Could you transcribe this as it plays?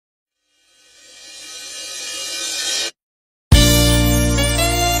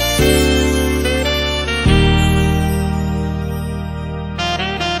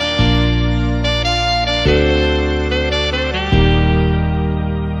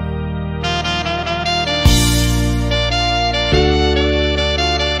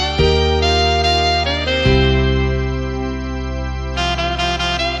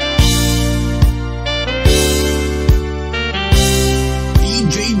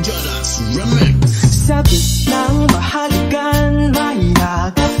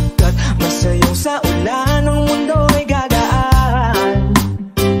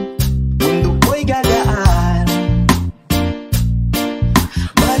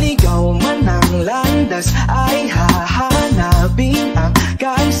oras ay hahanapin ang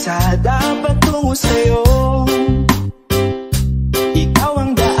kalsada patungo sa'yo. Ikaw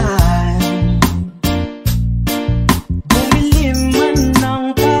ang daan, bumilim man ng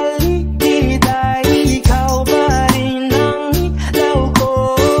paligid ay ikaw pa rin ang ilaw ko.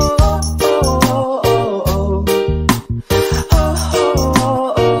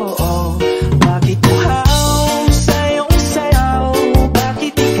 Bakit uhaw sa iyong sayaw?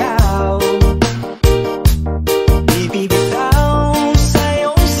 Bakit ikaw bibitaw sa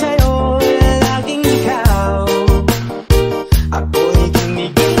iyong sayo? Laging ikaw, ako'y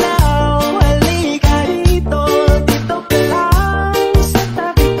giniginaw. Halika rito, dito ka lang sa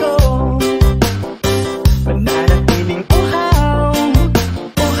tabi ko. Mananatiling uhaw,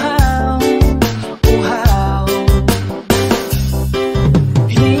 uhaw, uhaw.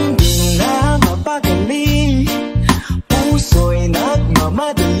 Hindi na mapagaling, puso'y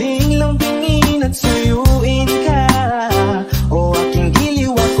nagmamadaling lambingin at suyuin ka. O aking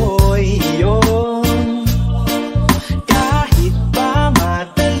giliw, ako'y iyon. Kahit pa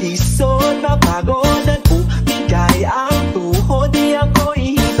matalisod, mapagod at bumigay ang tuhod, di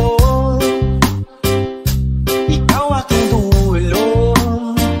ako'y hitod. Ikaw aking dulo,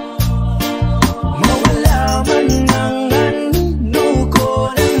 mawala man ang anino ko,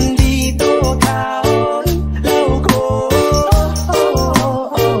 nandito ka, o ilaw ko.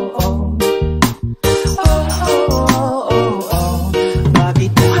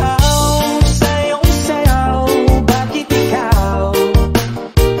 Bakit uhaw sa iyong sayaw? Bakit ikaw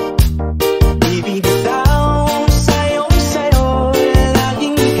bibitaw sa iyong sayo?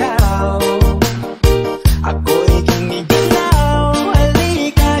 Laging ikaw, ako'y giniginaw.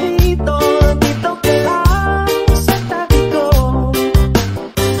 Halika rito, dito ka lang sa tabi ko.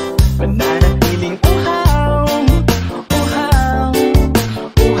 Mananatiling uhaw, uhaw,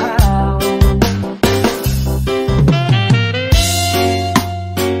 uhaw.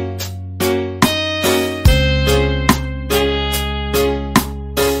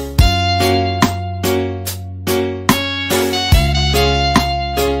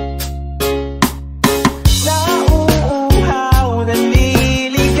 Nauuhaw,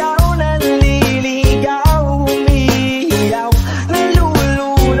 naliligaw, naliligaw, umiilaw,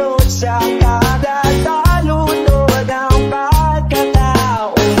 nalulunod sa kada talunod ang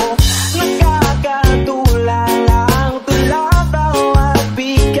pagkatao mo. Nakakatulala ang tula, bawat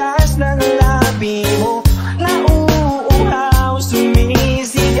bigas ng labi mo. Nauuhaw,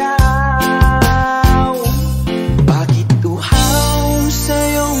 sumisigaw. Bakit uhaw sa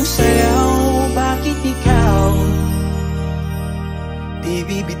iyong sayaw? Bakit ikaw di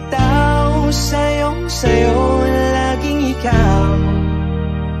bibitaw sa iyong sayo? Laging ikaw,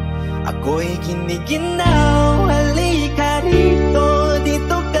 ako'y giniginaw. Halika rito,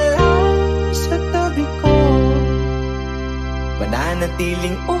 dito ka lang sa tabi ko.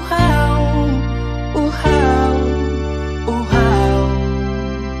 Mananatiling uhaw, uhaw, uhaw.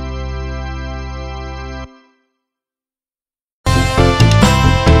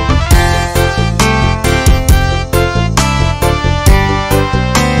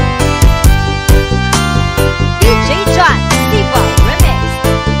 DJ John Steve Remix.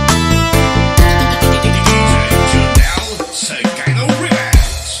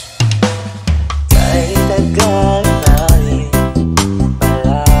 May tagal na rin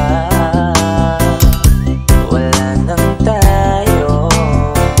pala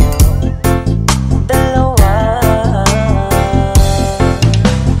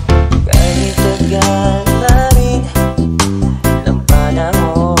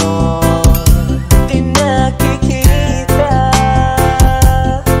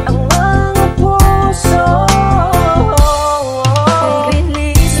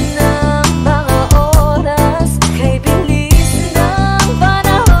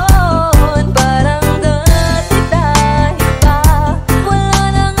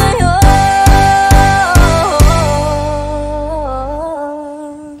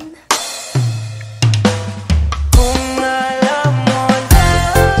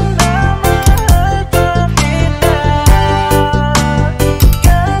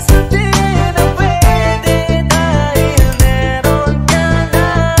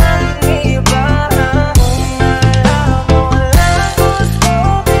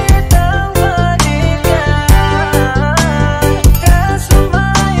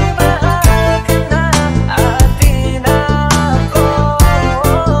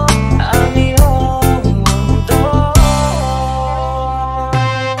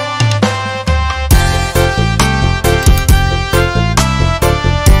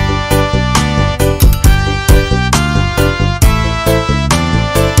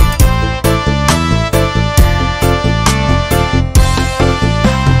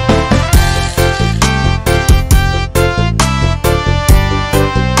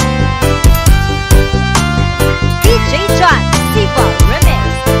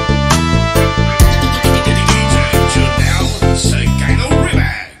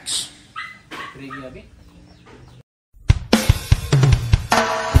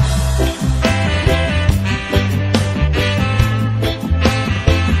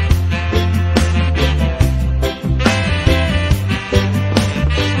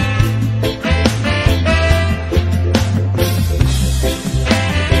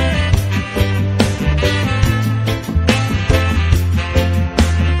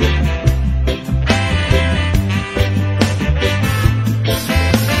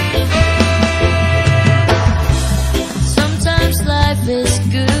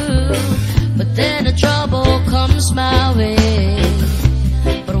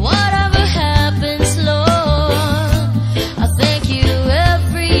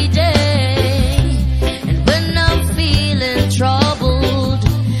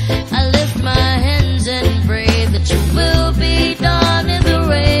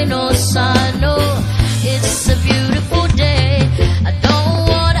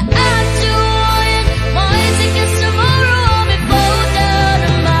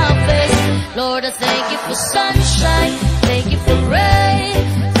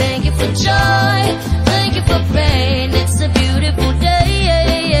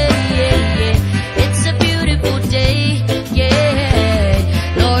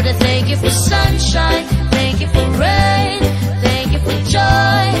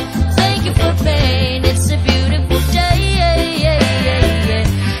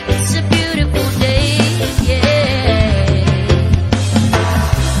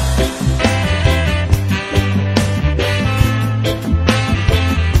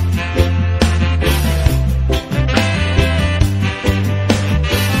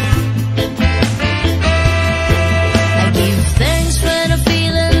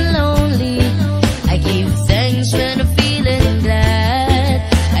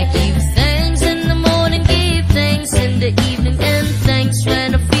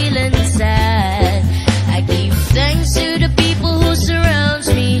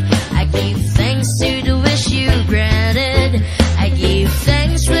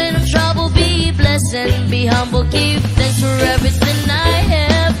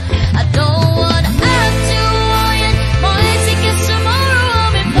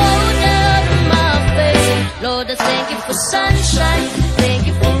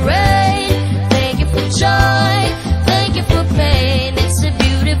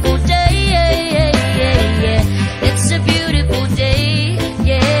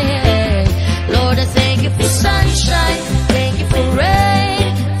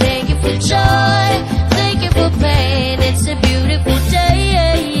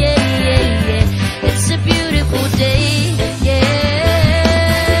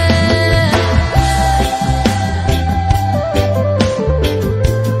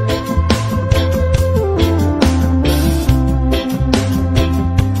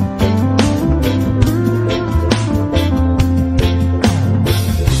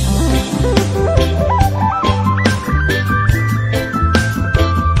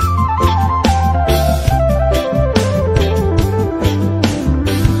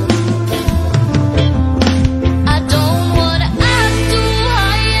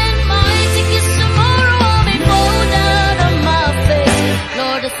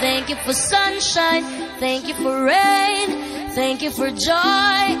Thank you for sunshine, thank you for rain, thank you for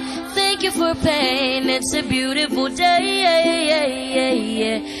joy, thank you for pain. It's a beautiful day,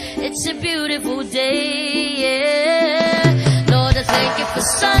 it's a beautiful day. Lord, I thank you for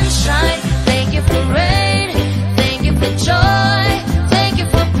sunshine, thank you for rain, thank you for joy, thank you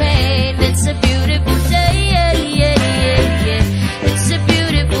for pain. It's a beautiful day, it's a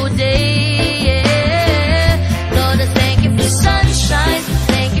beautiful day. Lord, I thank you for sunshine,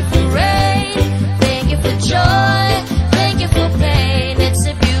 thank you for rain, thank you for joy, thank you for pain. It's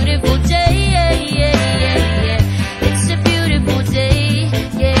a beautiful day, it's a beautiful day.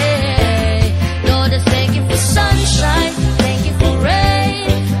 Lord, I thank you for sunshine, thank you for rain,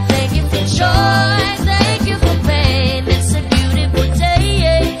 thank you for joy, thank you for pain. It's a beautiful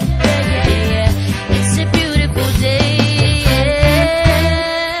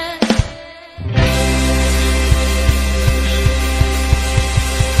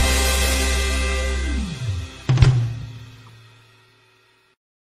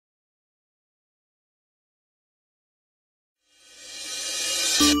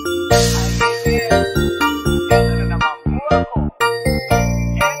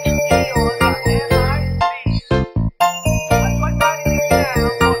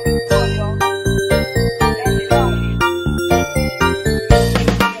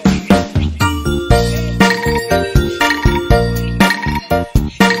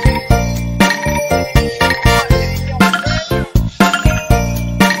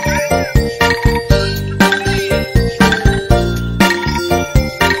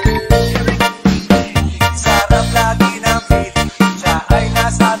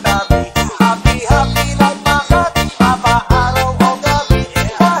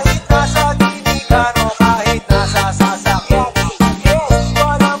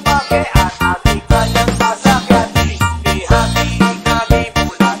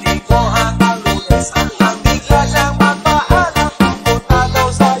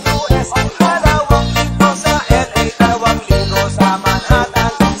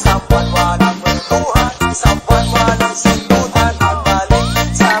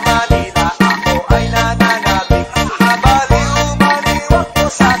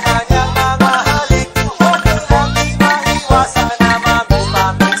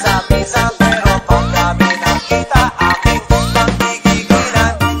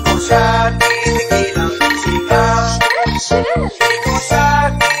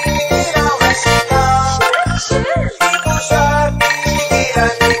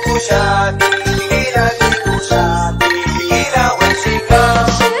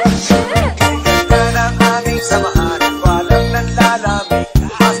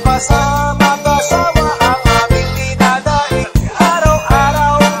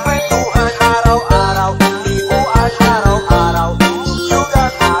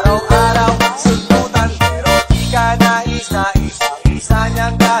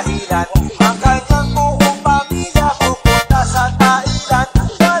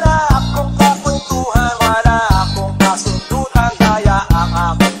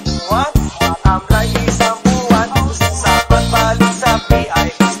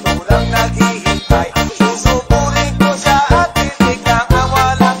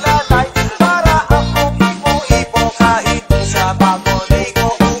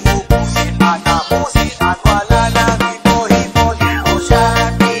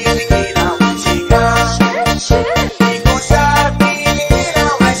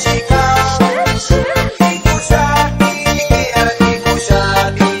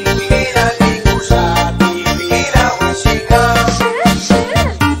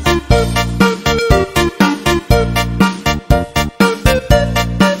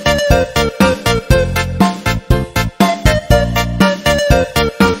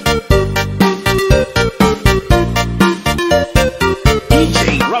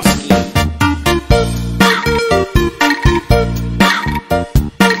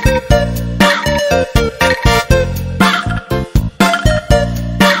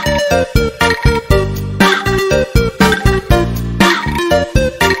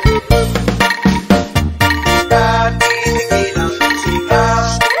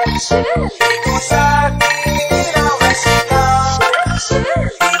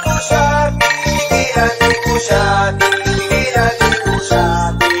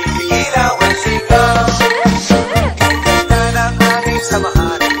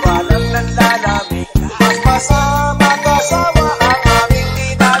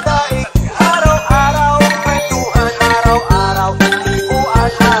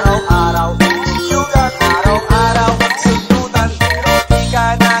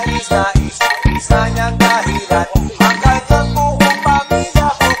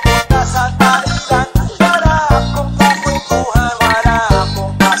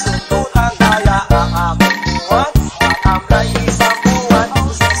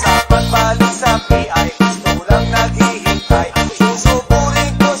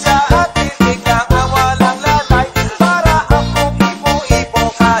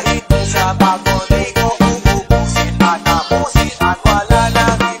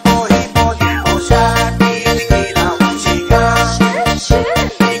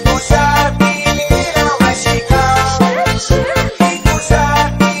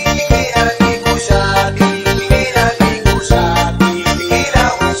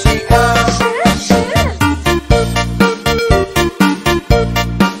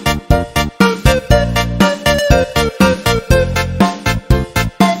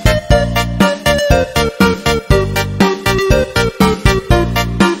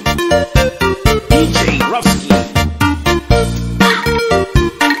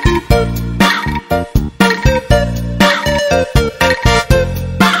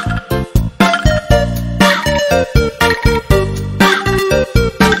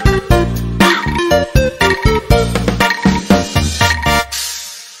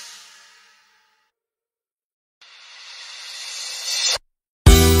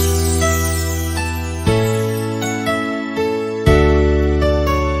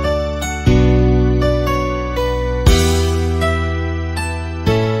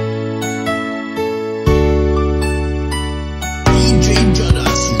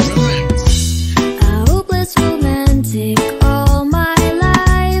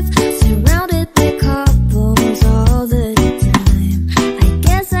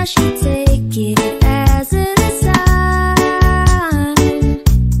I should take it as a sign.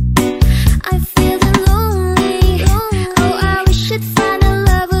 I feel lonely. Oh, I wish I'd find a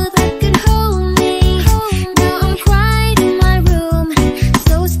lover that could hold me. Now I'm crying in my room,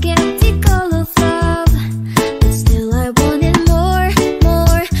 so skeptical of love, but still I wanted more,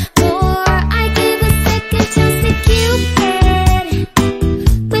 more, more. I gave a second chance to Cupid,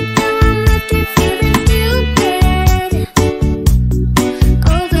 but now I'm looking, feeling stupid.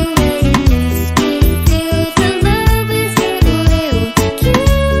 Oh, the way it makes me feel, the love is real.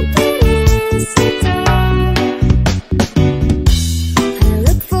 Cupid is so dumb. I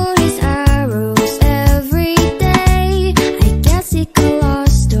look for his arrows every day. I guess he got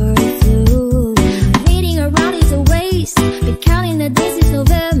lost or he flew. Waiting around is a waste. Been counting the days since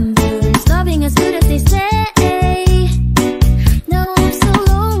November. Is loving as good as they say? Now I'm so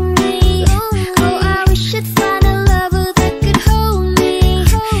lonely. Oh, I wish I'd find a lover that could hold me.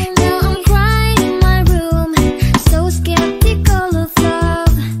 Now I'm crying in my room, so skeptical of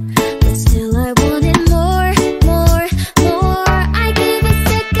love, but still I wanted more, more, more. I gave a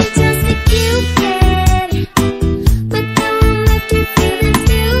second chance to Cupid, but now I'm looking, feeling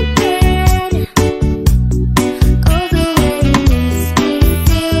stupid. Oh, the way it makes me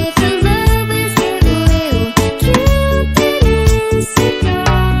feel, the love is real. Cupid is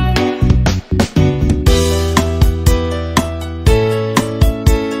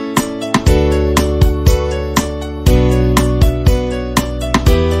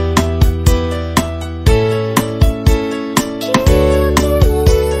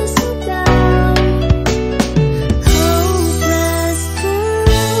so dumb. Hopeless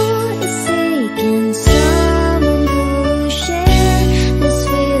girl is seeking someone who share this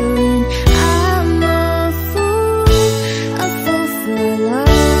feeling. I'm a fool for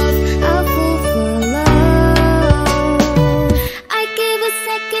love, a fool for love. I gave a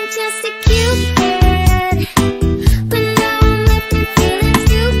second chance to Cupid, but now I'm looking, feeling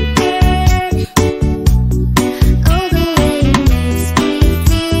stupid. Oh, the way it makes me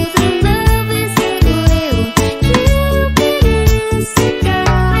feel, the love is real. Cupid is so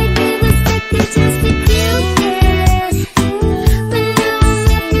dumb. I gave a second chance to Cupid, but now I'm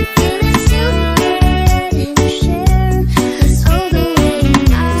looking, feeling stupid. Share this. Oh, the way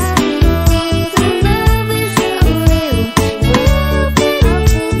I know the love is real. Cupid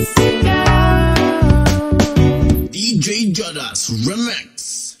is so dumb. DJ Jodas Remix.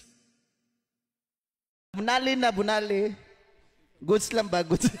 Bunali na, bunali. Goods lang ba?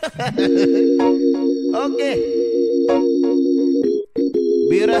 Goods. Okay.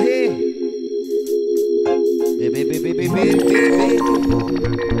 Birahe. Baby.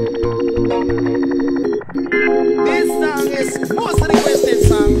 This song is most requested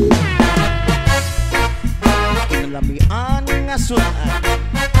song. Inalamian nga sunan.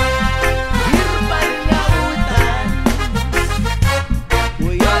 Hirbay nga utan.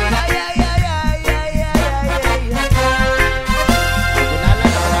 Uy, ay.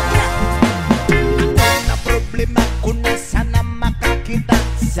 Na problema kung sana makakita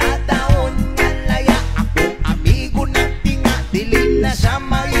sa daon nga laya. Akong amigo ng tinga, dili na siya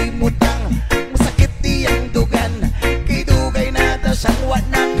maimutang. Masakit diyang dugan, kay dugay na daw siyang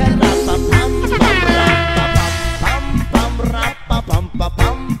wanang karapapam. Pam pam pam pam pam pam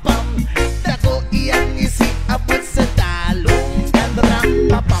pam pam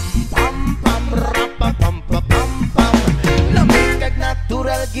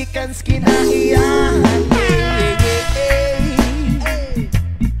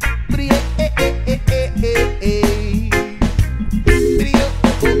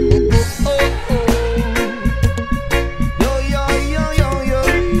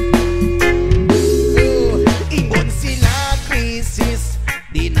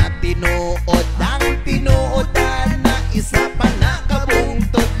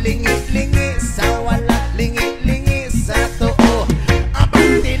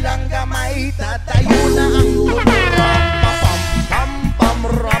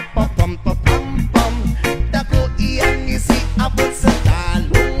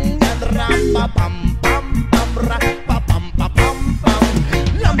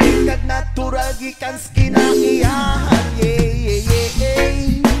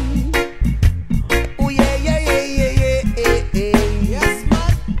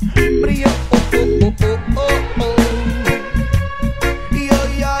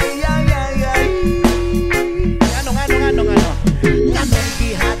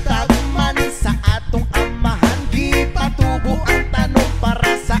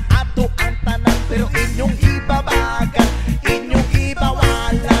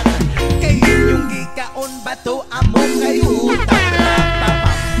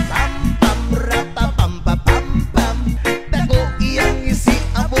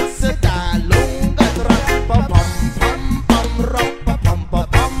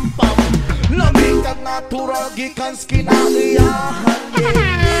gikas kinaiyahan.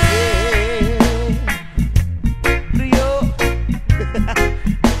 Rio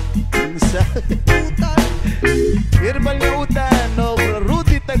utan Herbal nga utan no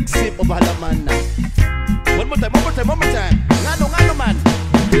Rudy tagsip o bahalaman na. One more time Ngano man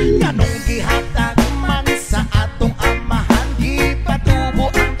Nganong gihatag man sa atong amahan,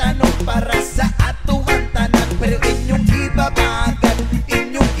 gipatubo ang tanong para sa atuang tanan. Pero inyong ibabagan,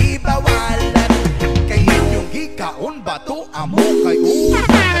 inyong ibawalan, kay inyong gikaon bato amo kay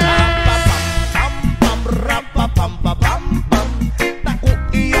rapapam tako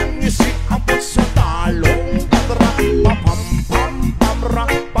iyong isi abot sa talong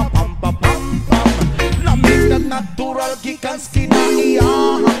rapapam lamig at natural gikas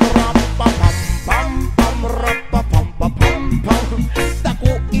kinaiyahan. Rapapam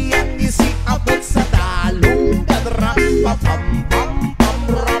tako iyang isi abot sa talong rapapam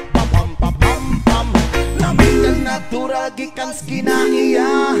lamig at natural gikas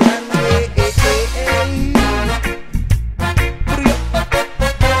kinaiyahan.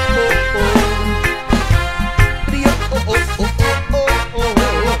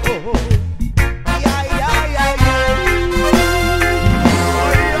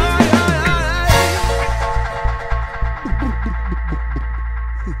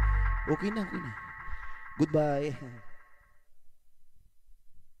 Okay na. Goodbye.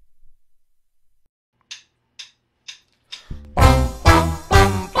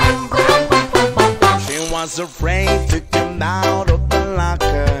 She was afraid to come out of the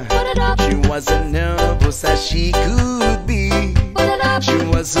locker. She wasn't nervous as she could be. She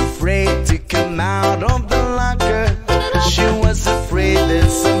was afraid to come out of the locker. She was afraid that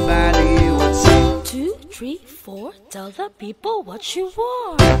somebody would see. 2, 3, 4, tell the people what you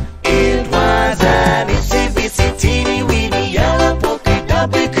wore. It was an itsy-bitsy teeny-weeny yellow polka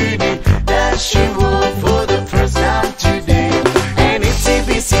dot bikini that she wore for the first time today. An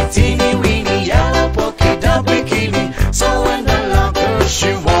itsy-bitsy teeny-weeny yellow polka dot bikini, so in the locker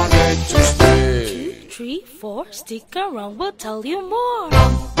she wanted to stay. 2, 3, 4, stick around, we'll tell you more.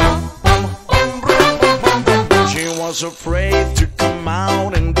 She was afraid to come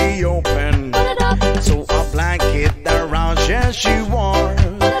out in the open, so a blanket around her she wore.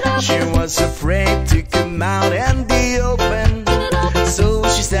 She was afraid to come out in the open, so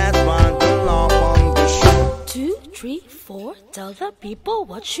she sat by the log on the shore. 2, 3, 4, tell the people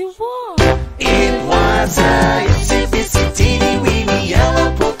what you wore. It was a itsy-bitsy teeny-weeny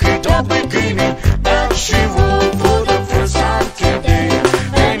yellow polka dot bikini that she wore for the first time today.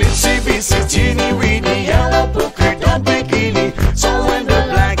 An itsy-bitsy teeny-weeny yellow polka dot bikini, so in the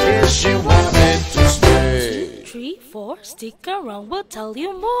blanket she wanted to stay. 2, 3, 4, stick around, we'll tell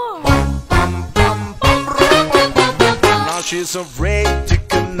you more. Now she's afraid to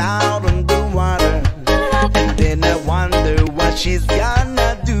come out on the water, and then I wonder what she's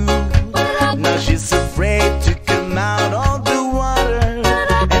gonna do. Now she's afraid to come out on the water,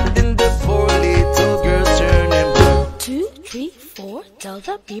 and then the poor little girl's turning blue. 2, 3, 4, tell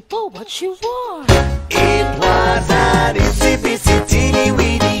the people what you wore. It was an itsy-bitsy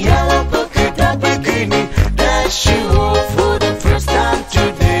teeny-weeny yellow polka dot bikini that she wore for the first time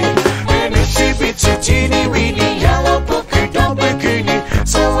today. An itsy-bitsy teeny-weeny yellow polka dot bikini,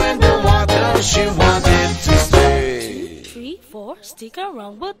 so in the water she wanted to stay. 2, 3, 4, stick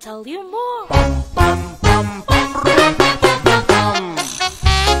around, we'll tell you more.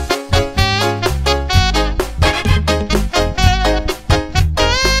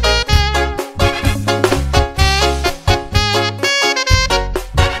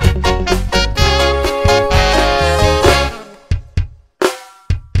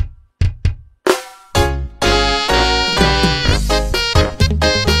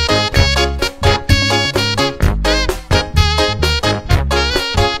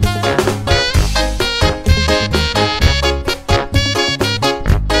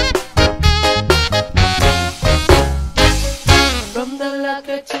 From the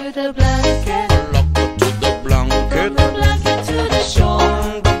locker to the blanket, Locker to the blanket, from the blanket to the shore,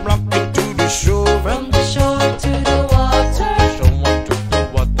 from the blanket to the shore, from the shore to the water. someone took the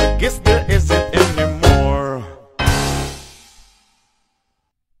water. Guess there isn't anymore.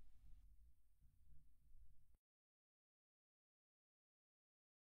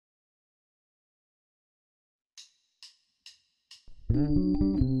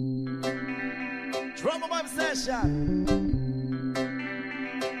 TROPAVIBES session.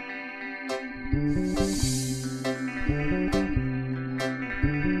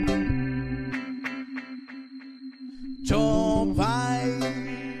 Jopay,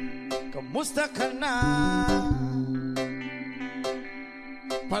 kamusta ka na?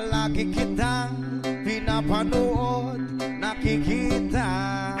 Palagi kitang napapanood, nakikita.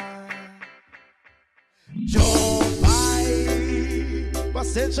 Jopay,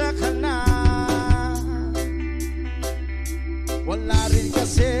 pasensya ka na. Wala rin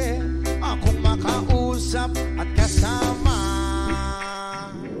kasi akong makausap at kasama.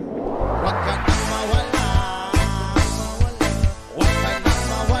 Huwag ka nang mawala, huwag ka nang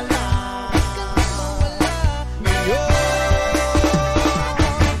mawala. Ngayon,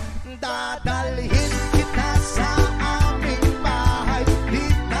 dadalhin kita sa aming bahay. Di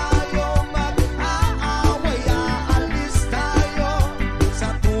tayo mag-aaway, aalis tayo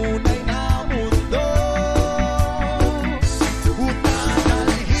sa tunay na mundo.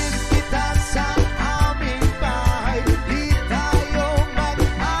 Dadalhin kita sa aming bahay. Di tayo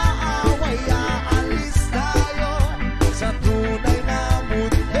mag-aaway, aalis tayo sa tunay na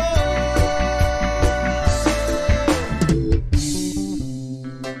mundo.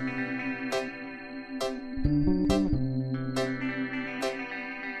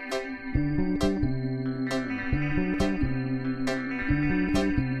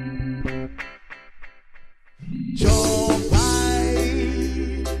 Jopay,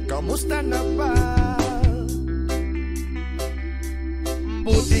 kamusta na ba?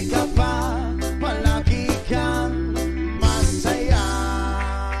 Buti ka pa, palagi kang masaya.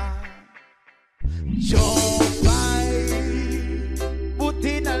 Jopay,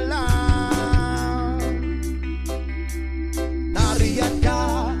 buti na lang nariyan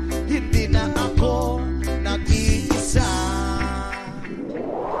ka, hindi na ako nag-iisa.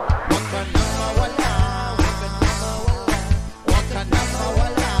 Huwag ka nang mawala, huwag ka nang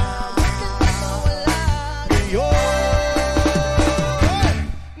mawala. Ngayon,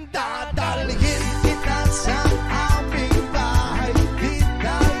 dadalhin kita sa aming bahay. Di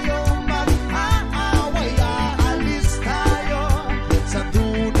tayo mag-aaway, aalis tayo sa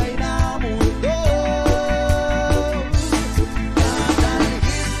tunay na mundo.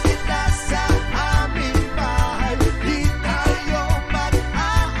 Dadalhin kita sa aming bahay. Di tayo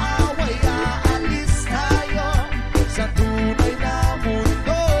mag-aaway, aalis tayo sa tunay na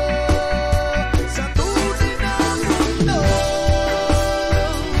mundo. Sa tunay na mundo.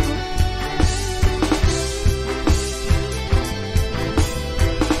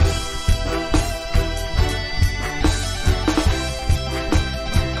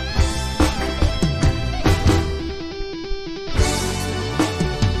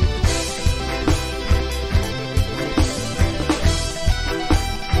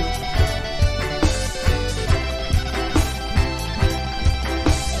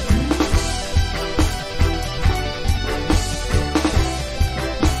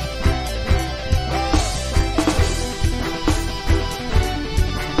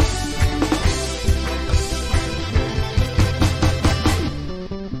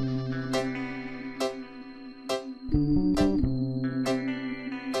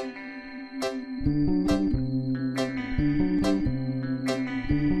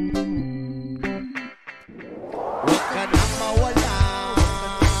 Huwag ka nang mawala,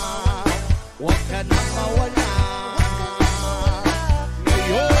 huwag ka nang mawala.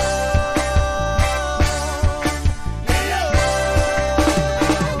 Ngayon,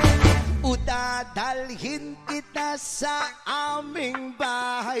 udadalhin kita sa aming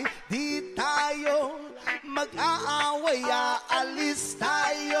bahay. Di tayo mag-aaway, aalis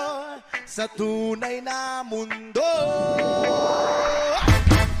tayo sa tunay na mundo.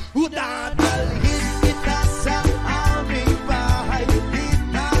 Udadalhin kita sa aming bahay. Di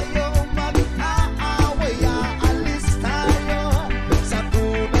tayo mag-aaway, aalis tayo sa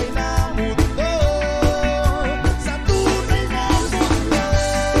tunay na mundo. Sa tunay na mundo.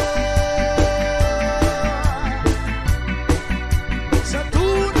 Sa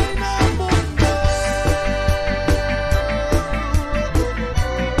tunay na mundo.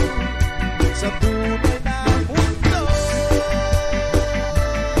 Sa tunay na mundo.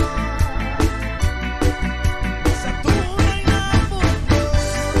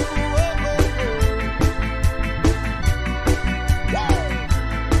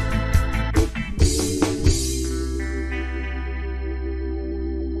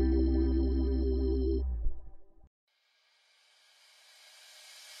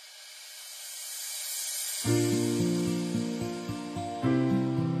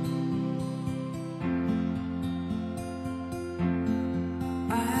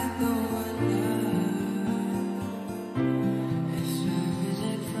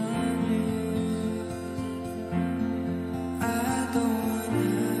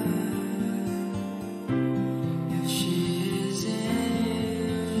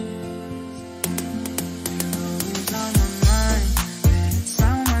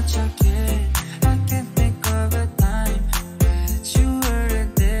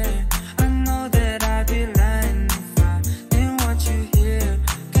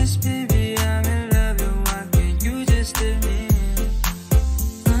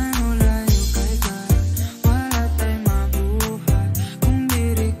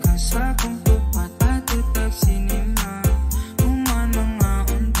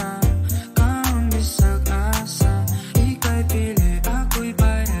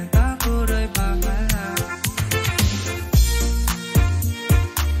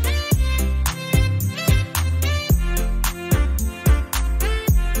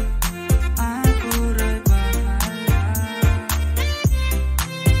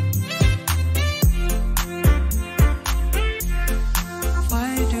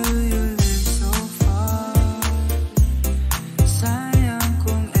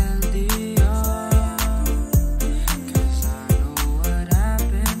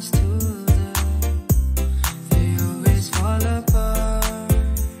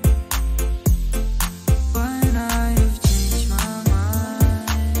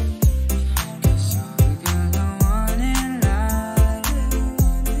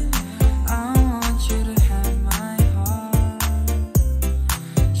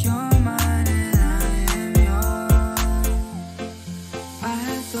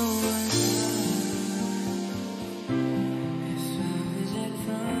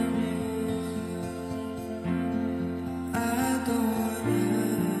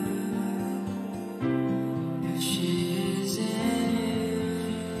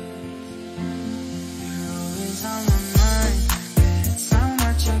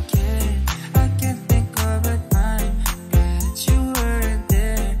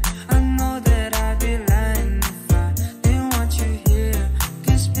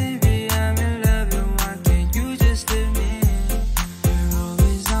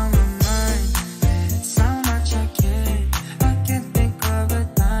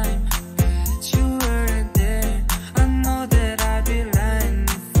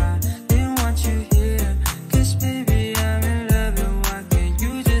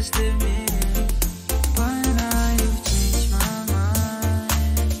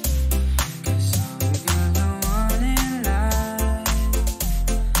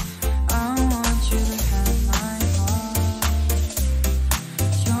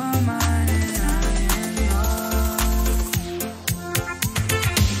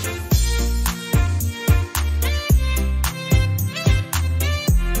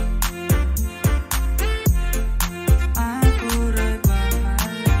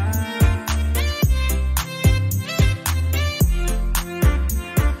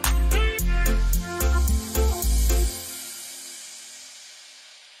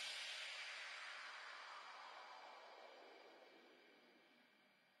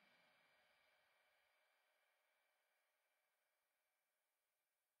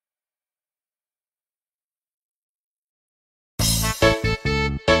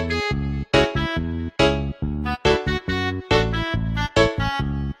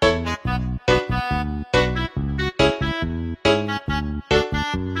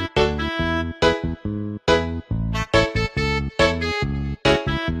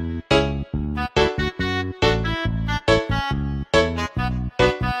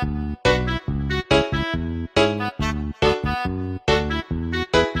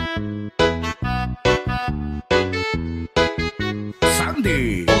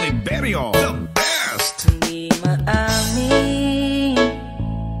 Ricky Oliverio, the best. Hindi maamin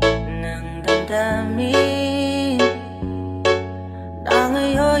ng damdamin na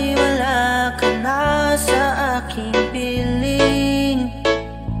ngayon'y wala ka na sa aking piling.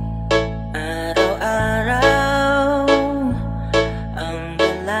 Araw-araw ang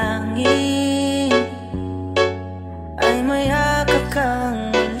dalangin ay mayakap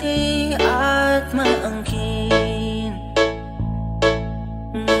kang muli at maangkin.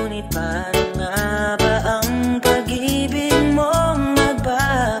 Ngunit paano nga ba ang pag-ibig mong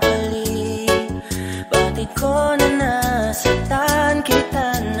magbabalik? Bakit ko na nasaktan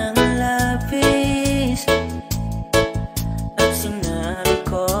kita ng labis? At sinabi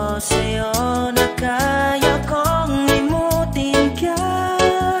ko sa'yo na kaya kong limutin ka.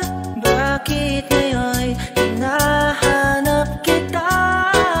 Bakit ngayon'y hinahanap kita?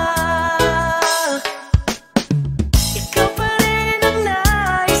 Ikaw pa rin ang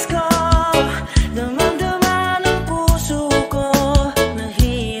nais ko, damang-dama ng puso ko.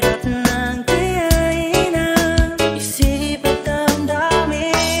 Mahirap nang tiyain ang isip at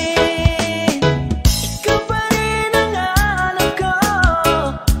damdamin. Ikaw pa rin ang hanap ko,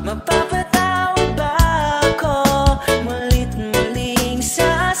 mapapatawad ba ako? Mulit muling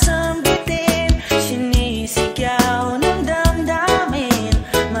sasambitin, sinisigaw ng damdamin.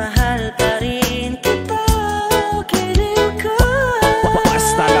 Mahal pa rin kita, giliw ko.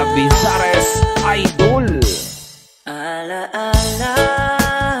 Basta la Bizares Idol. Alaala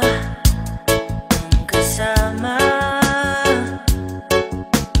ang kasama,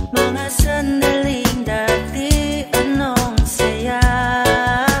 mga sandaling dati anong saya.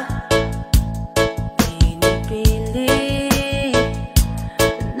 Pinipili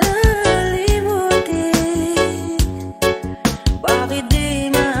na limutin, bakit di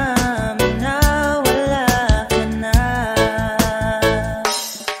maamin na wala ka na?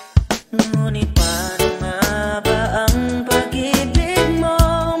 Ngunit paano nga ba ang pag-ibig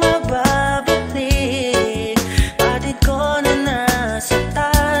mong mababalik? Bakit ko na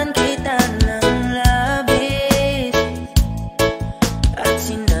nasaktan kita ng labis? At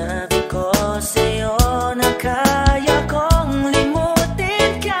sinabi ko sa'yo na kaya kong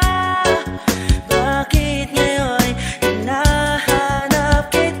limutin ka. Bakit ngayon'y hinahanap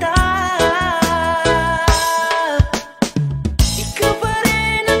kita? Ikaw pa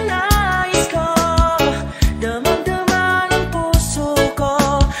rin ang nais ko, damang-dama ng puso ko.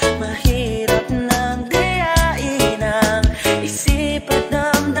 Mahirap nang diyain ang isip at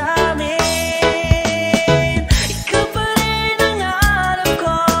damdamin. Ikaw pa rin ang hanap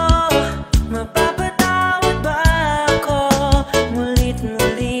ko, mapapatawad ba ako?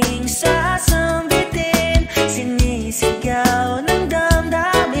 Mulit-muling sasambitin, sinisigaw ng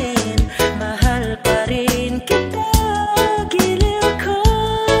damdamin. Mahal pa rin kita, giliw ko.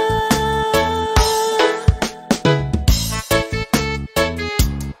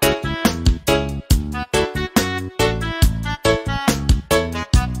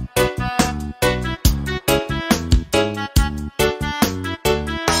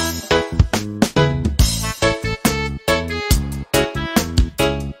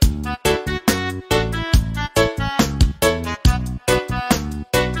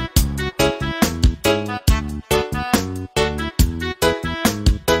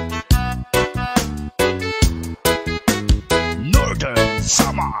 Northern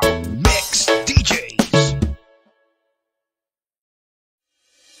Summer Mix DJs.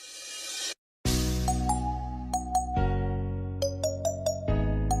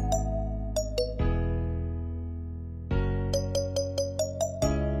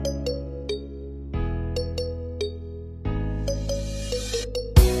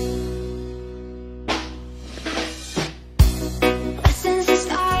 Since the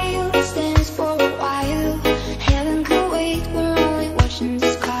style stands for a while, heaven could wait. We're only watching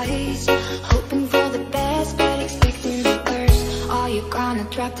the skies, hoping for the best but expecting the worst. Are you gonna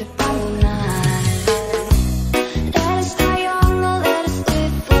drop the ball now? Let us die young or let us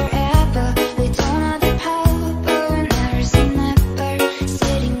live forever. We don't have the power, but we never say never.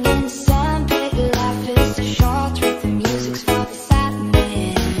 Sitting in the sandpit, life is too short. With the music's for the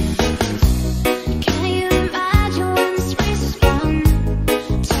sadness. Can you imagine when this race is won?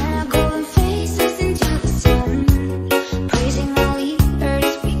 Turn our golden faces into the sun, praising our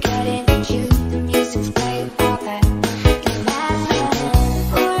leaders. We get it into the music's playing all that. Imagine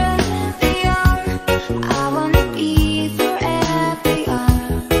forever beyond.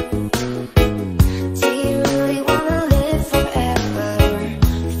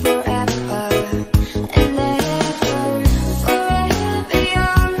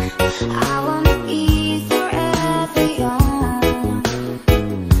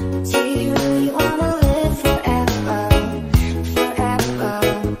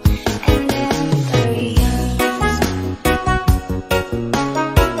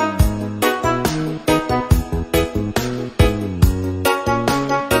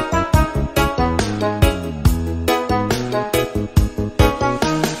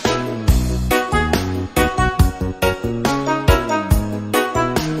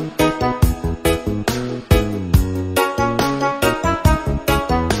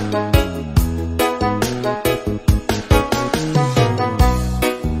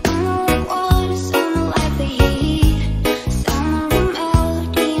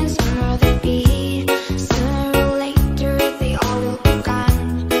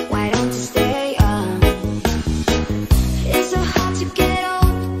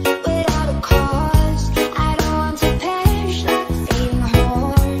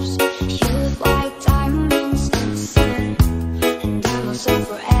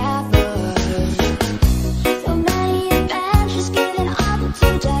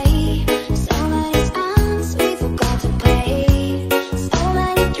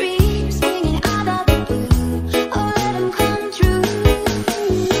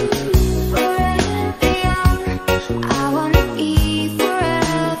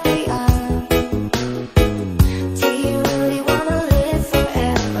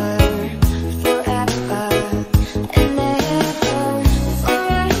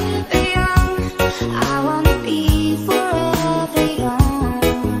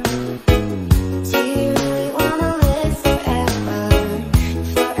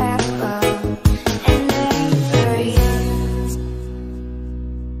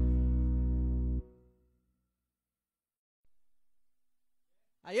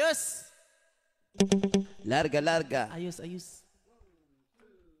 Larga, larga. Ayos, ayos.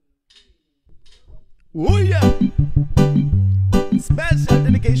 Oh yeah! Special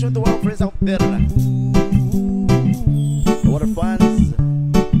dedication to our friends out there. Our fans.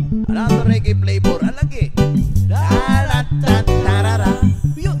 Another reggae flavor. Alagi. Da-da-da-da-da-da.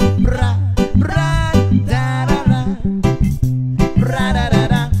 Bra, bra, da-da-da.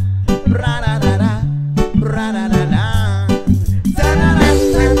 Bra-da-da-da. Bra-da-da-da. Bra-da-da-da.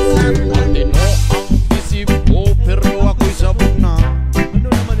 Matino ang isip ko pero ako'y sabog na. Ano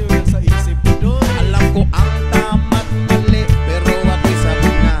naman yung nasa isip ko doon? Alam ko ang tama't mali pero ako'y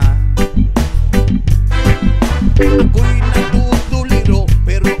sabog na. Ako'y natutuliro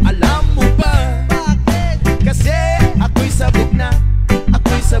pero alam mo ba? Bakit? Kasi ako'y sabog na.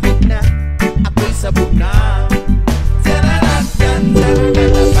 Ako'y sabog na. Ako'y sabog na.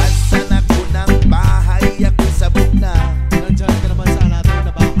 Nalabasan ako ng bahay. Ako'y sabog na. Nandiyan ka naman sa natin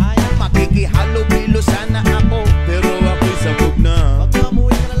na bahay. Makikihalo-bilo sana ako pero ako'y sabog na. Pag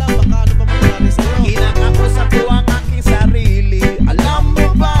mamuwi ka na lang, baka ano pa mangyari sa'yo? Kinakausap ko ang aking sarili. Alam mo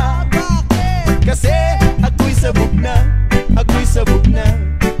ba? Bakit? Kasi ako'y sabog na. Ako'y sabog na.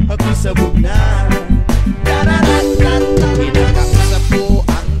 Ako'y sabog na. Kinakausap ko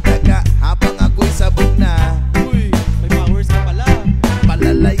ang daga habang ako'y sabog na. Uy, may powers ka pala.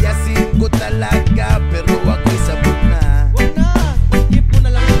 Palalayasin ko talaga pero ako'y sabog na. Huwag na, skip mo na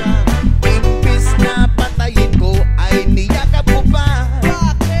lang siya. Imbis na patayin ko ay niyakap mo pa.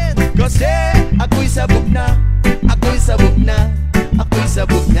 Bakit? Kasi ako'y sabog na. Ako'y sabog na. Ako'y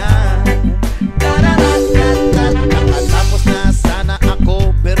sabog na. Nakatapos na sana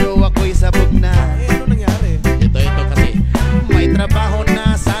ako pero ako'y sabog na. Eh, ano nangyari? Ito kasi may trabaho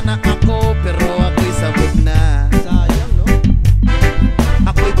na sana ako pero ako'y sabog na. Sayang, no?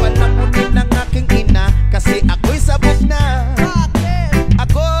 Ako'y palamunin ng aking ina kasi ako'y sabog na. Bakit?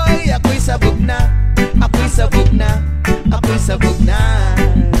 Ako'y sabog na. Ako'y sabog na. Ako'y sabog na.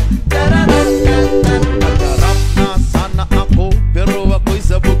 Magharap na sana ako pero ako'y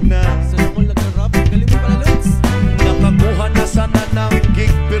sabog na. Saan ako nag-rap? Galing mo pala, Lutz. Nakakuha na sana ng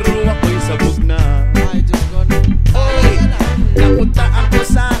gig pero ako'y sabog na. Ay, just gone. Oy, napunta ako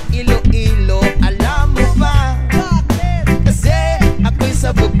sa Iloilo. Alam mo ba? Bakit? Kasi ako'y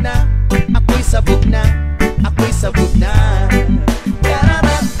sabog na. Ako'y sabog na. Ako'y sabog na.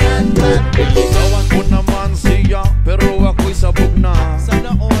 Niligawan ko naman siya pero ako'y sabog na.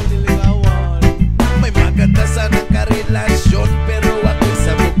 Sana all niligawan. May maganda sanang karelasyon pero ako'y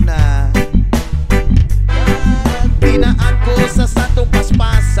sabog na. Dinaan ko sa santong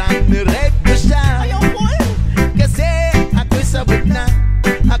paspasan, nirep ko siya. Ayaw mo eh. Kasi ako'y sabog na.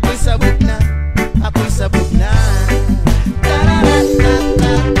 Ako'y sabog na. Ako'y sabog na.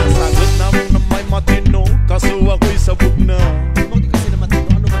 Ang sagot naman na may matino kaso ako'y sabog na. Bakit kasi naman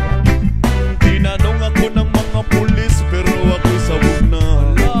ito? Ano ba yan? Tinanong ako ng mga pulis pero ako'y sabog na.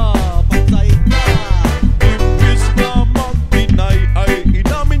 Ala, patay ka. Imbis na mag-deny ay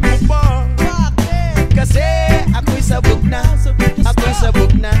inamin ko pa. Bakit? Kasi ako'y sabog na. Ako'y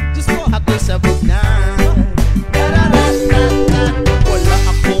sabog na. Ako'y sabog na. Wala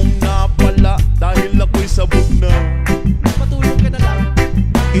akong napala dahil ako'y sabog na. Patulog ka na lang.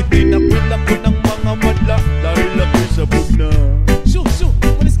 Itinapil ako ng mga madla dahil ako'y sabog na. Shoo, shoo.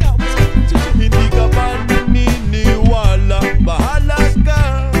 Umalis ka, umalis ka. Shoo, shoo. Hindi ka ba naniniwala? Bahala ka.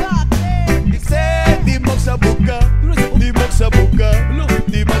 Bakit? Kasi di magsabog ka. Di magsabog ka.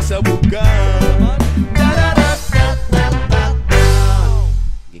 Di magsabog ka.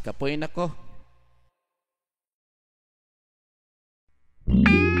 Gikapoyin ako.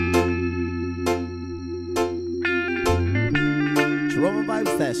 Tropa Vibe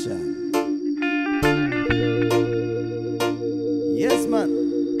Session. Yes, man.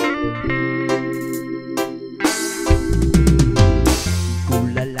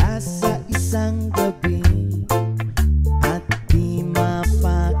 Tulala sa isang gabi at di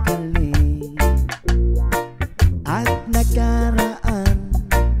mapakali at nakaraan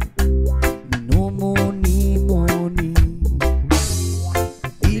minumuni-muni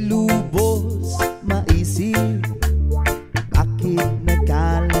ilubos maisip bakit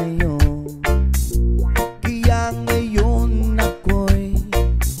nagkalayo kaya ngayon ako'y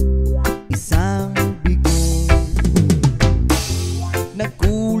isang bigo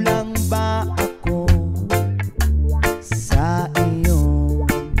nagkulang ba ako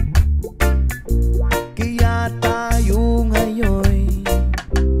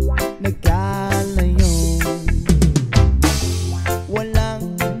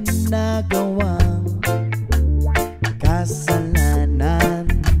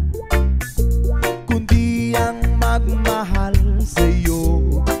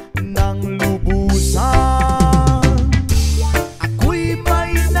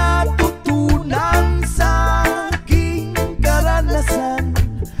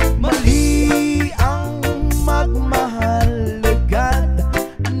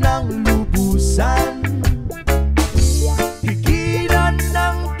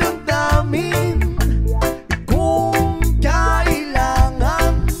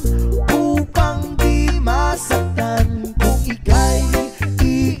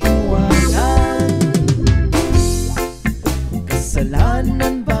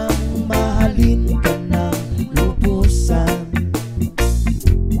Kasalanan bang mahalin ka ng lubusan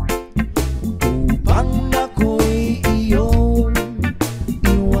upang ako'y iyong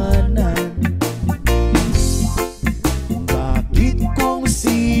iwanan? Bakit kung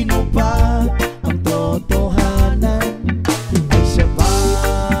sino pa ang totohanan ay siya ba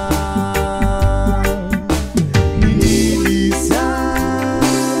nililisan?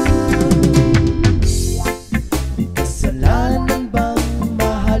 Kasalanan bang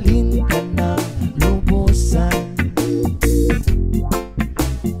mahalin ka ng lubusan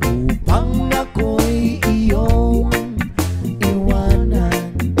upang ako'y iyong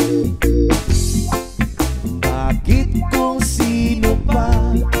iwanan? Bakit kung sino pa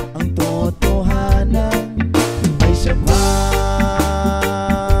ang totohanan ay siya ba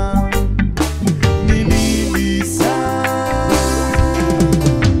nililisan?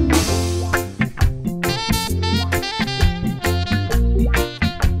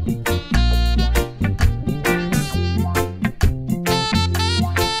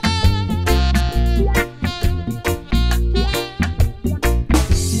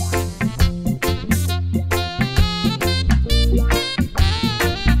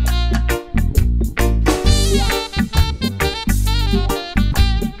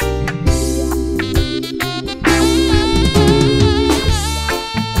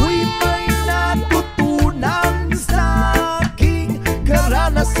 Ako'y may natutunan sa aking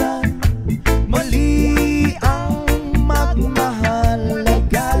karanasan. Mali ang magmahal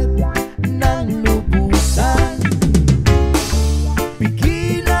agad ng lubusan.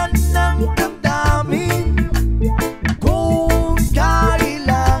 Pigilan ng damdamin kung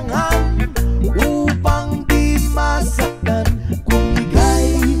kailangan upang di masaktan kung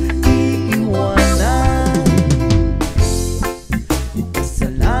ika'y iiwanan.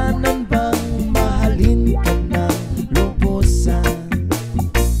 Kasalanan bang mahalin ka ng lubusan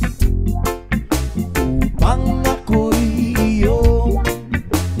upang ako'y iyong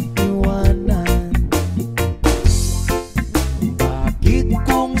iwanan? Bakit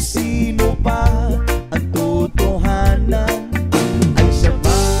kung sino pa ang totohanan ay siya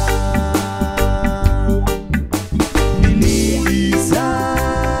ba nililisan?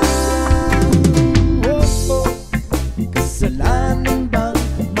 Kasalanan bang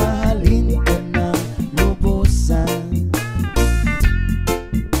mahalin ka ng lubusan?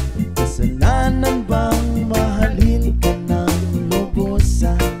 Kasalanan bang mahalin ka ng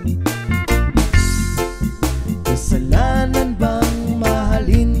lubusan? Kasalanan bang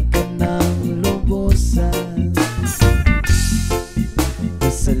mahalin ka ng lubusan?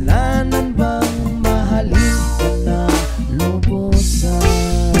 Kasalanan bang mahalin ka ng lubusan?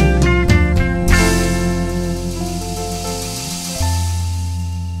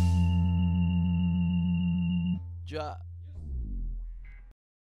 Ja.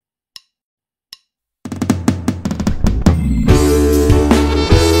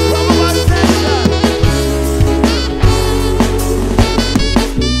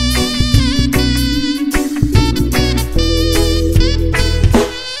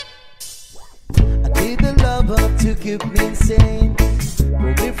 I need the lover to keep me insane.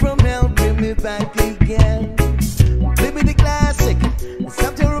 Pull me from hell, bring me back again. Play me the classic,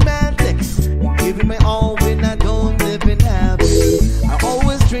 something romantic. Giving my all when I don't live in happy. I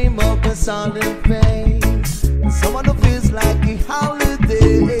always dream of a solid face, someone who feels like a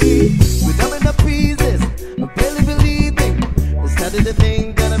holiday. Without enough pieces, I'm barely believing. I started to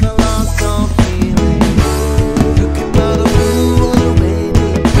think that I'm a lost of feeling. You came out of blue on a rainy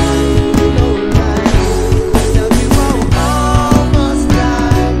night, no light. Tell me how I almost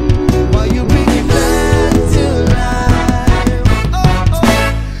died. Why you bring me back to life? Oh, oh.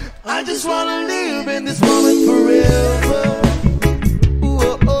 I just wanna live in this moment forever. Ooh,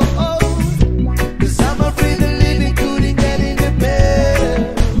 oh, oh, oh. 'Cause I'm afraid that living couldn't get any better.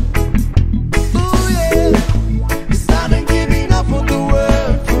 Ooh, yeah. 'Cause I done giving up on the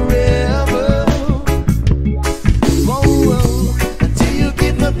world forever. Whoa, whoa. Until you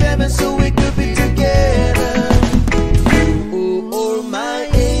give my baby so we could be together. Oh, oh, my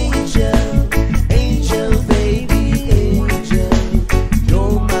angel, angel, baby, angel.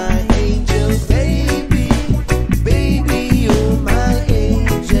 You're my angel, baby, baby, you're my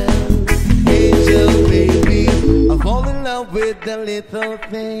angel, angel, baby. I fall in love with the little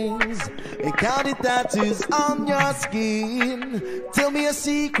things. And counting tattoos on your skin. Tell me a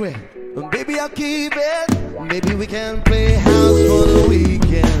secret, and baby I'll keep it. Maybe we can play house for the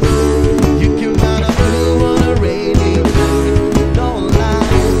weekend. You came out of blue on a rainy night. Don't lie,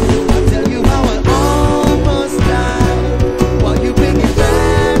 I'll tell you how I almost died. While you bring it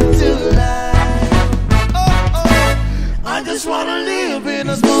back to life. Oh, oh, I just wanna live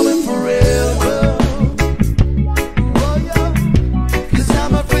living this moment forever. Oh, yeah. 'Cause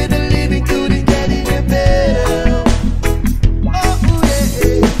I'm afraid of living couldn't get any better. Oh,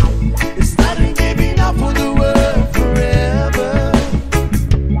 yeah. It's starting giving up on the world forever.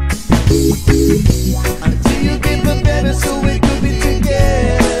 Until you give a better so we could be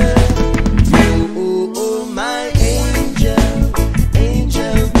together. Oh, my angel,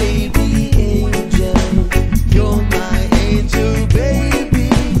 angel, baby, angel. You're my angel, baby,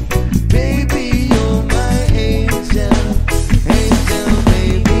 baby, you're my angel, angel,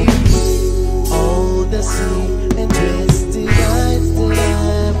 baby. All the sweet and twisted eyes that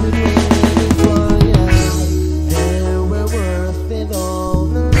I've been waiting for you, they were worth it all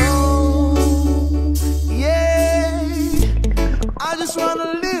alone. Yeah, I just wanna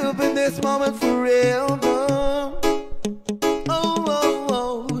live in this moment forever. Oh, oh,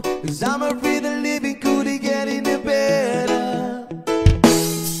 oh, 'cause I'm afraid of living couldn't get any better.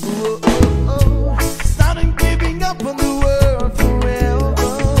 Oh, oh, oh, starting giving up on the world forever.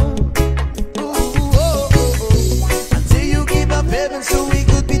 Oh, oh, oh, oh, until you give up heaven so we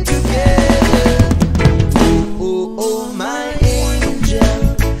could be together. Oh, oh, my angel,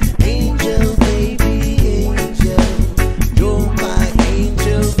 angel, baby, angel. You're my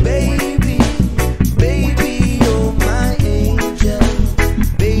angel, baby,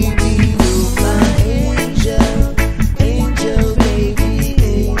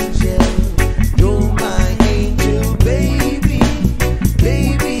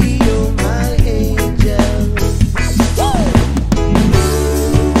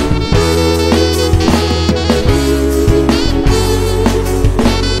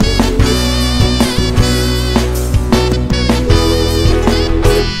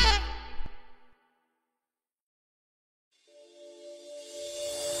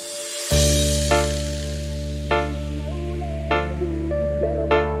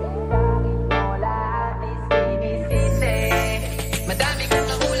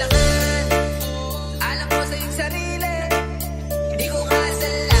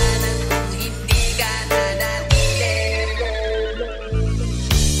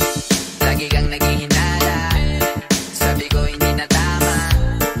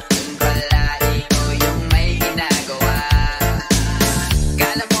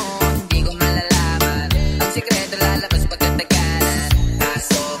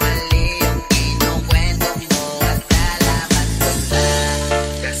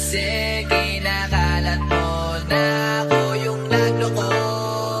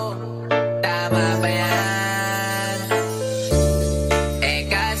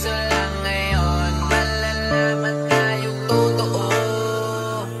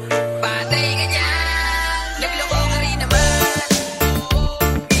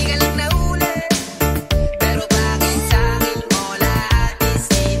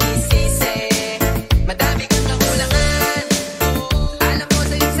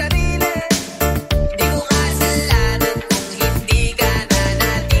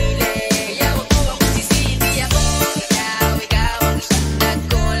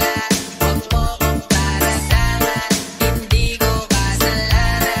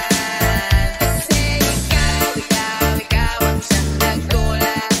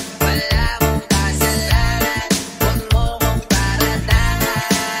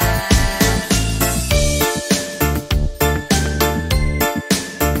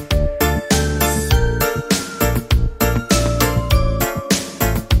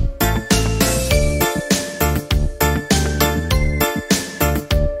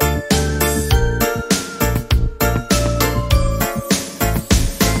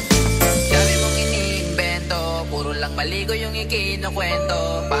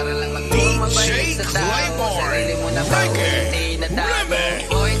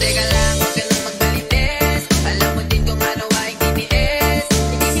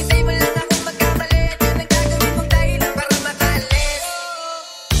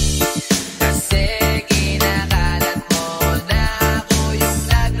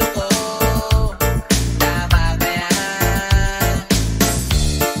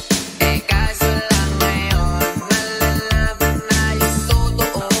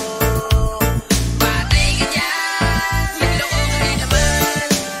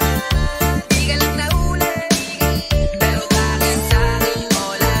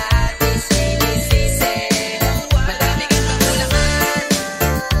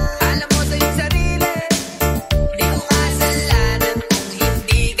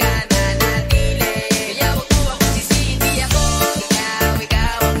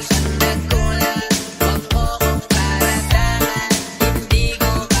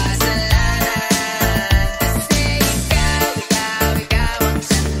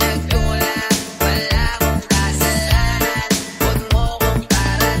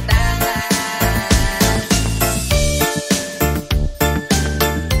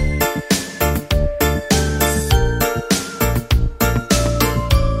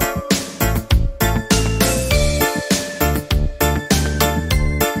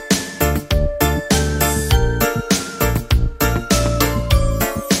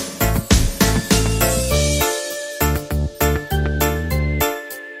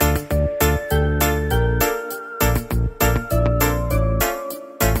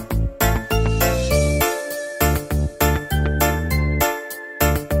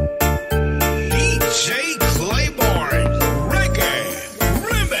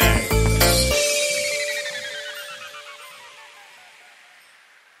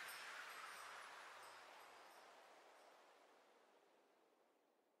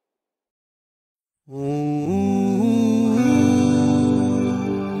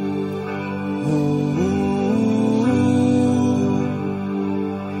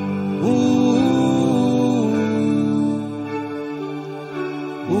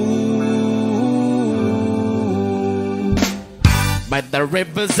 by the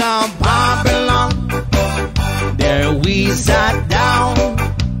rivers of Babylon. There we sat down.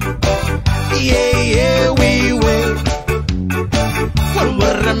 Yeah, yeah, we will.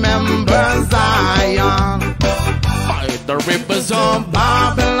 We'll remember Zion by the rivers of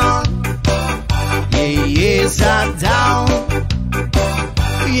Babylon. Yeah, yeah, sat down.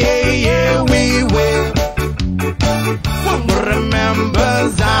 Yeah, yeah, we will. We'll remember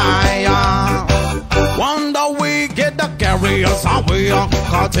Zion. Wonder we get the carriers away on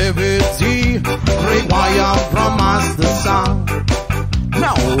captivity, require from us the song.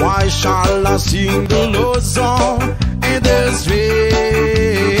 Now why shall I sing the Lord's song in the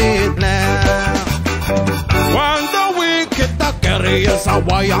street land? Wonder we get the carriers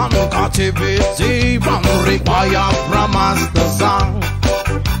away on captivity, require from us the song.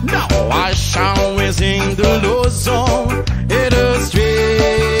 Now why shall we sing the Lord's song in the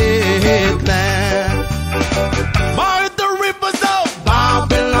street land? By the rivers of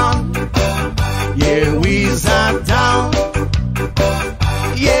Babylon, yeah, we sat down.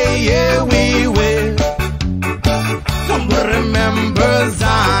 Yeah, yeah, we will. We'll remember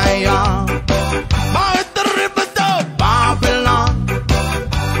Zion. By the rivers of Babylon,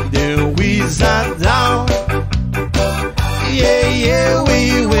 there we sat down. Yeah, yeah,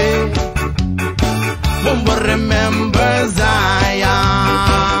 we will. We'll remember Zion.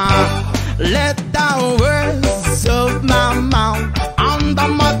 Let the words of my mouth and the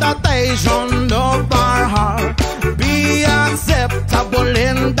meditation of our heart be acceptable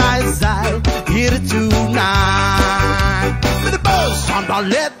in thy sight here tonight. With the boast and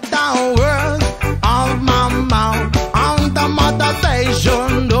let the words of my mouth and the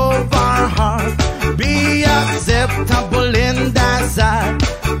meditation of our heart be acceptable in thy sight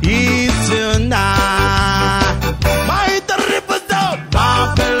here tonight. By the rivers of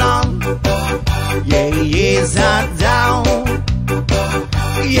Babylon, yeah, yeah, sat down.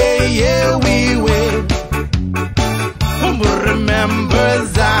 Yeah, yeah, we will. We'll remember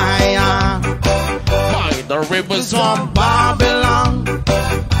Zion. By the rivers of Babylon,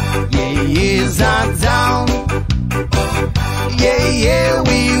 yeah, yeah, sat down. Yeah, yeah,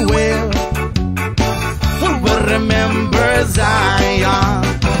 we will. We'll remember Zion.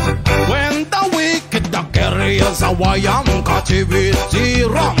 When the wicked the carriers away on captivity,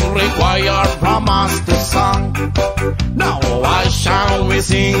 wrong required from us the song. Now why shall we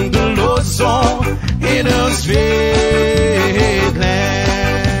sing the Lord's song in a sweet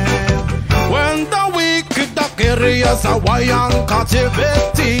land? When the wicked the carriers away on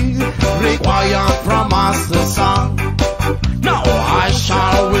captivity, required from us the song. Now why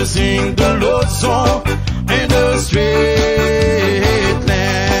shall we sing the Lord's song in the sweet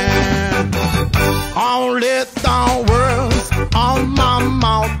land? Only the words of my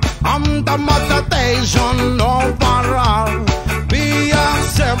mouth and the meditation of our heart be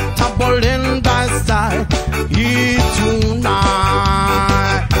acceptable in thy sight here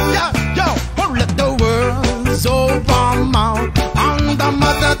tonight. Yeah, yo, let the words of our mouth and the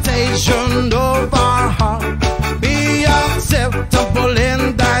meditation of our heart be acceptable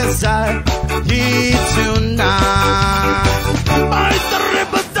in thy sight here tonight. By the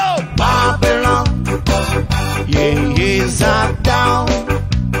rivers of Babylon, yeah, yeah, sat down.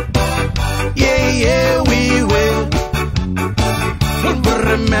 Yeah, yeah, we will. We'll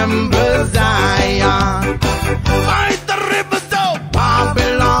remember Zion. By the rivers of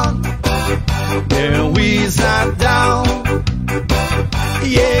Babylon, there we sat down.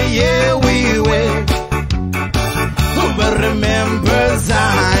 Yeah, yeah, we will. We'll remember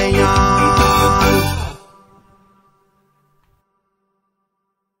Zion.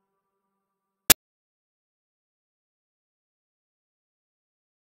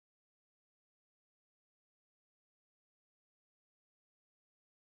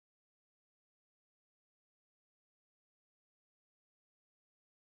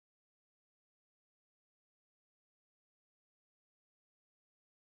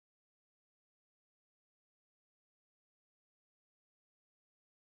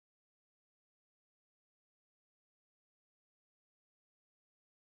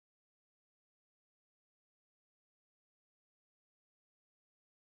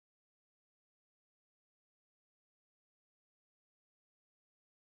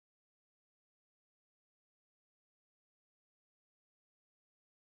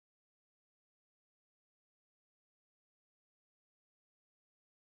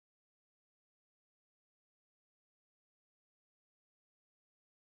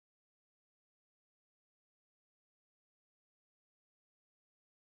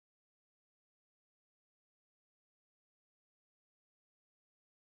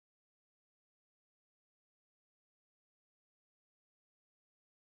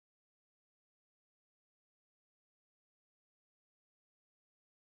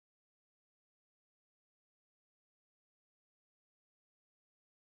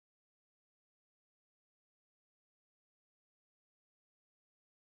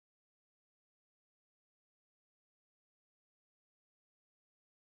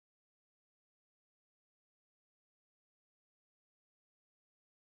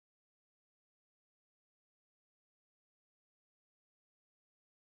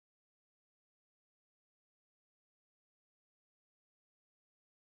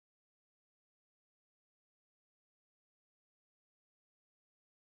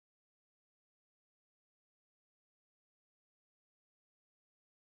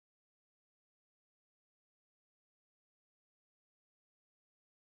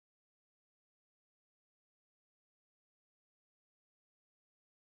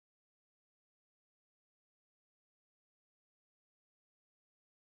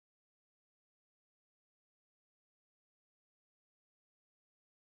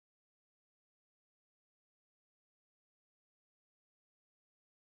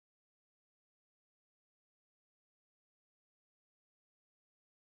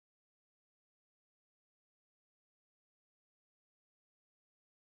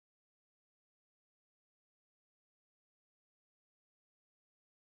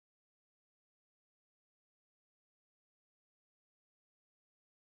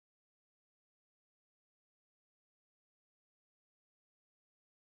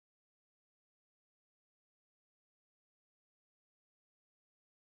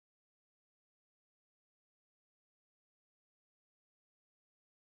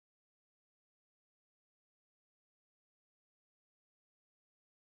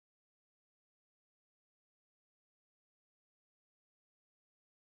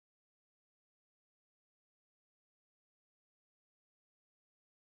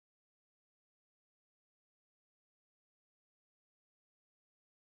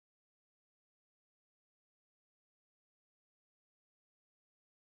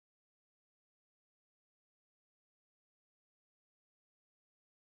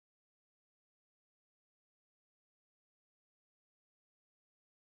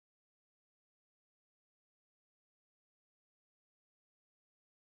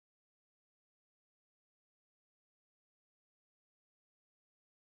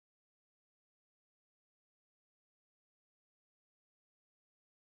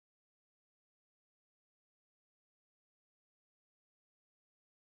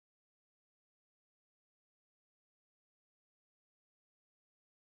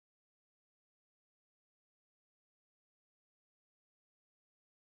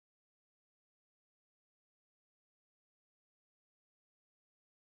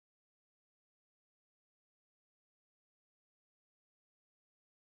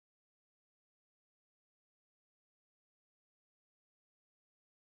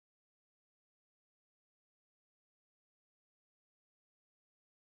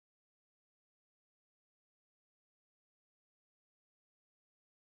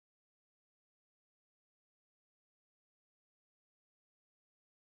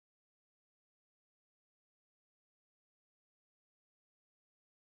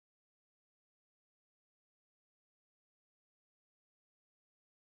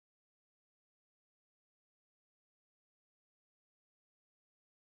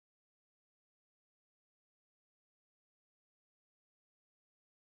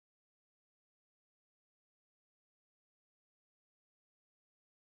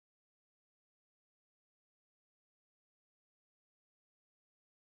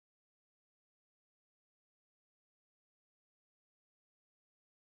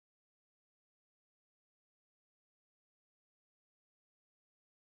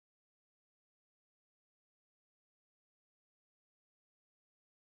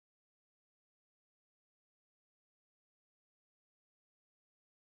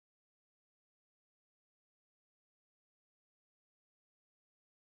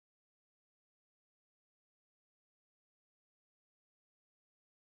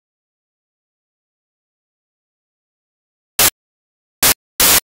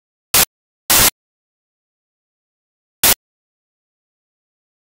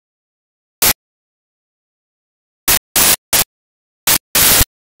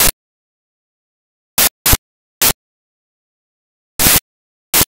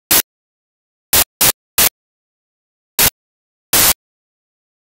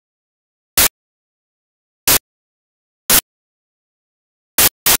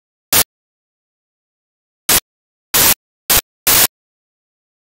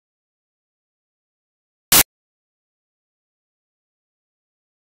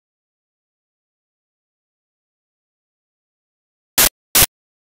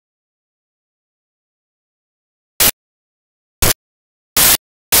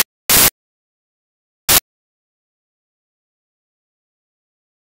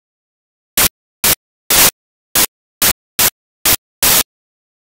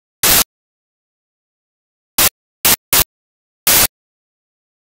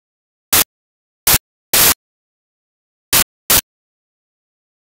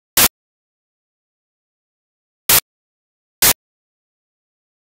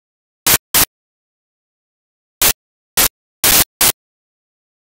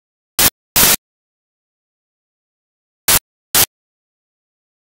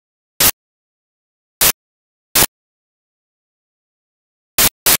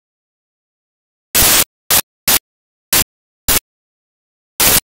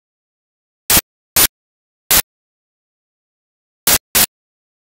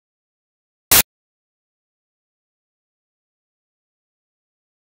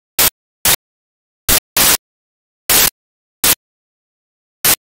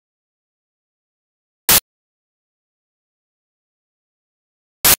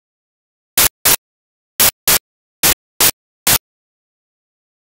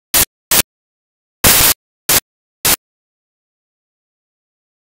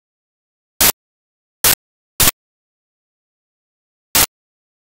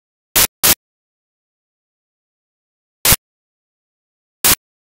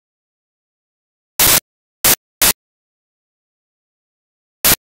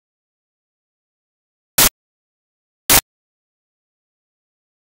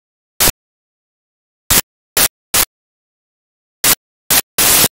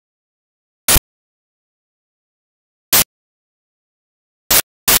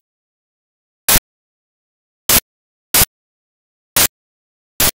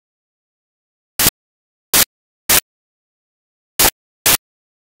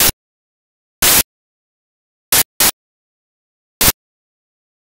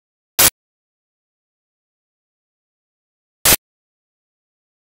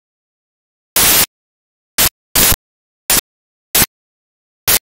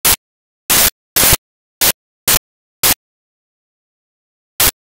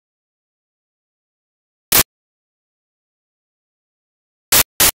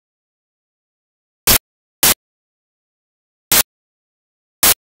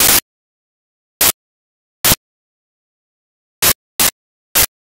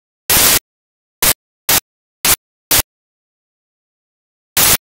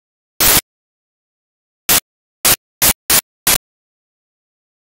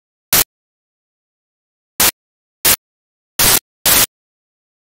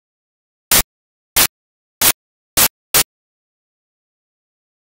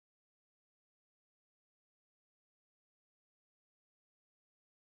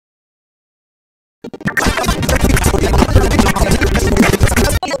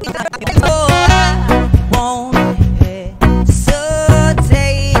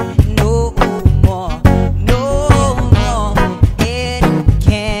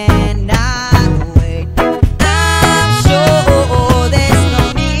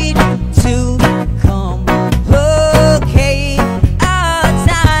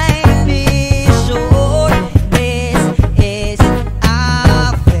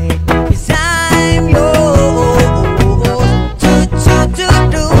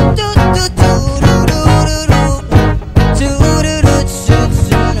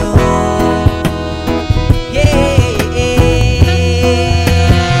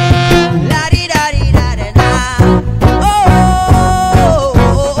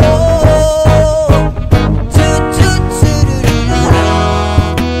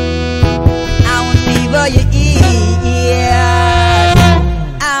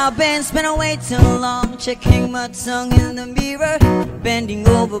 way too long, checking my tongue in the mirror, bending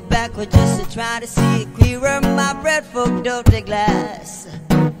over backward just to try to see it clearer. My breath fogged up the glass,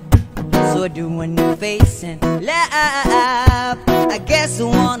 so I do a new face and laugh. I guess the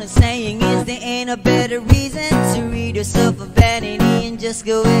one I'm saying is there ain't a better reason to read yourself a vanity and just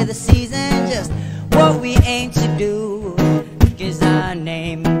go with the season. Just what we aim to do, 'cause our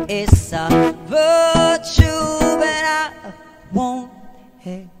name is a virtue. But I won't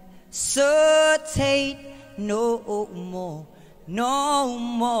hesitate no more, no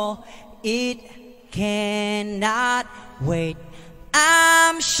more. It cannot wait,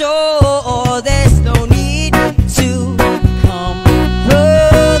 I'm sure.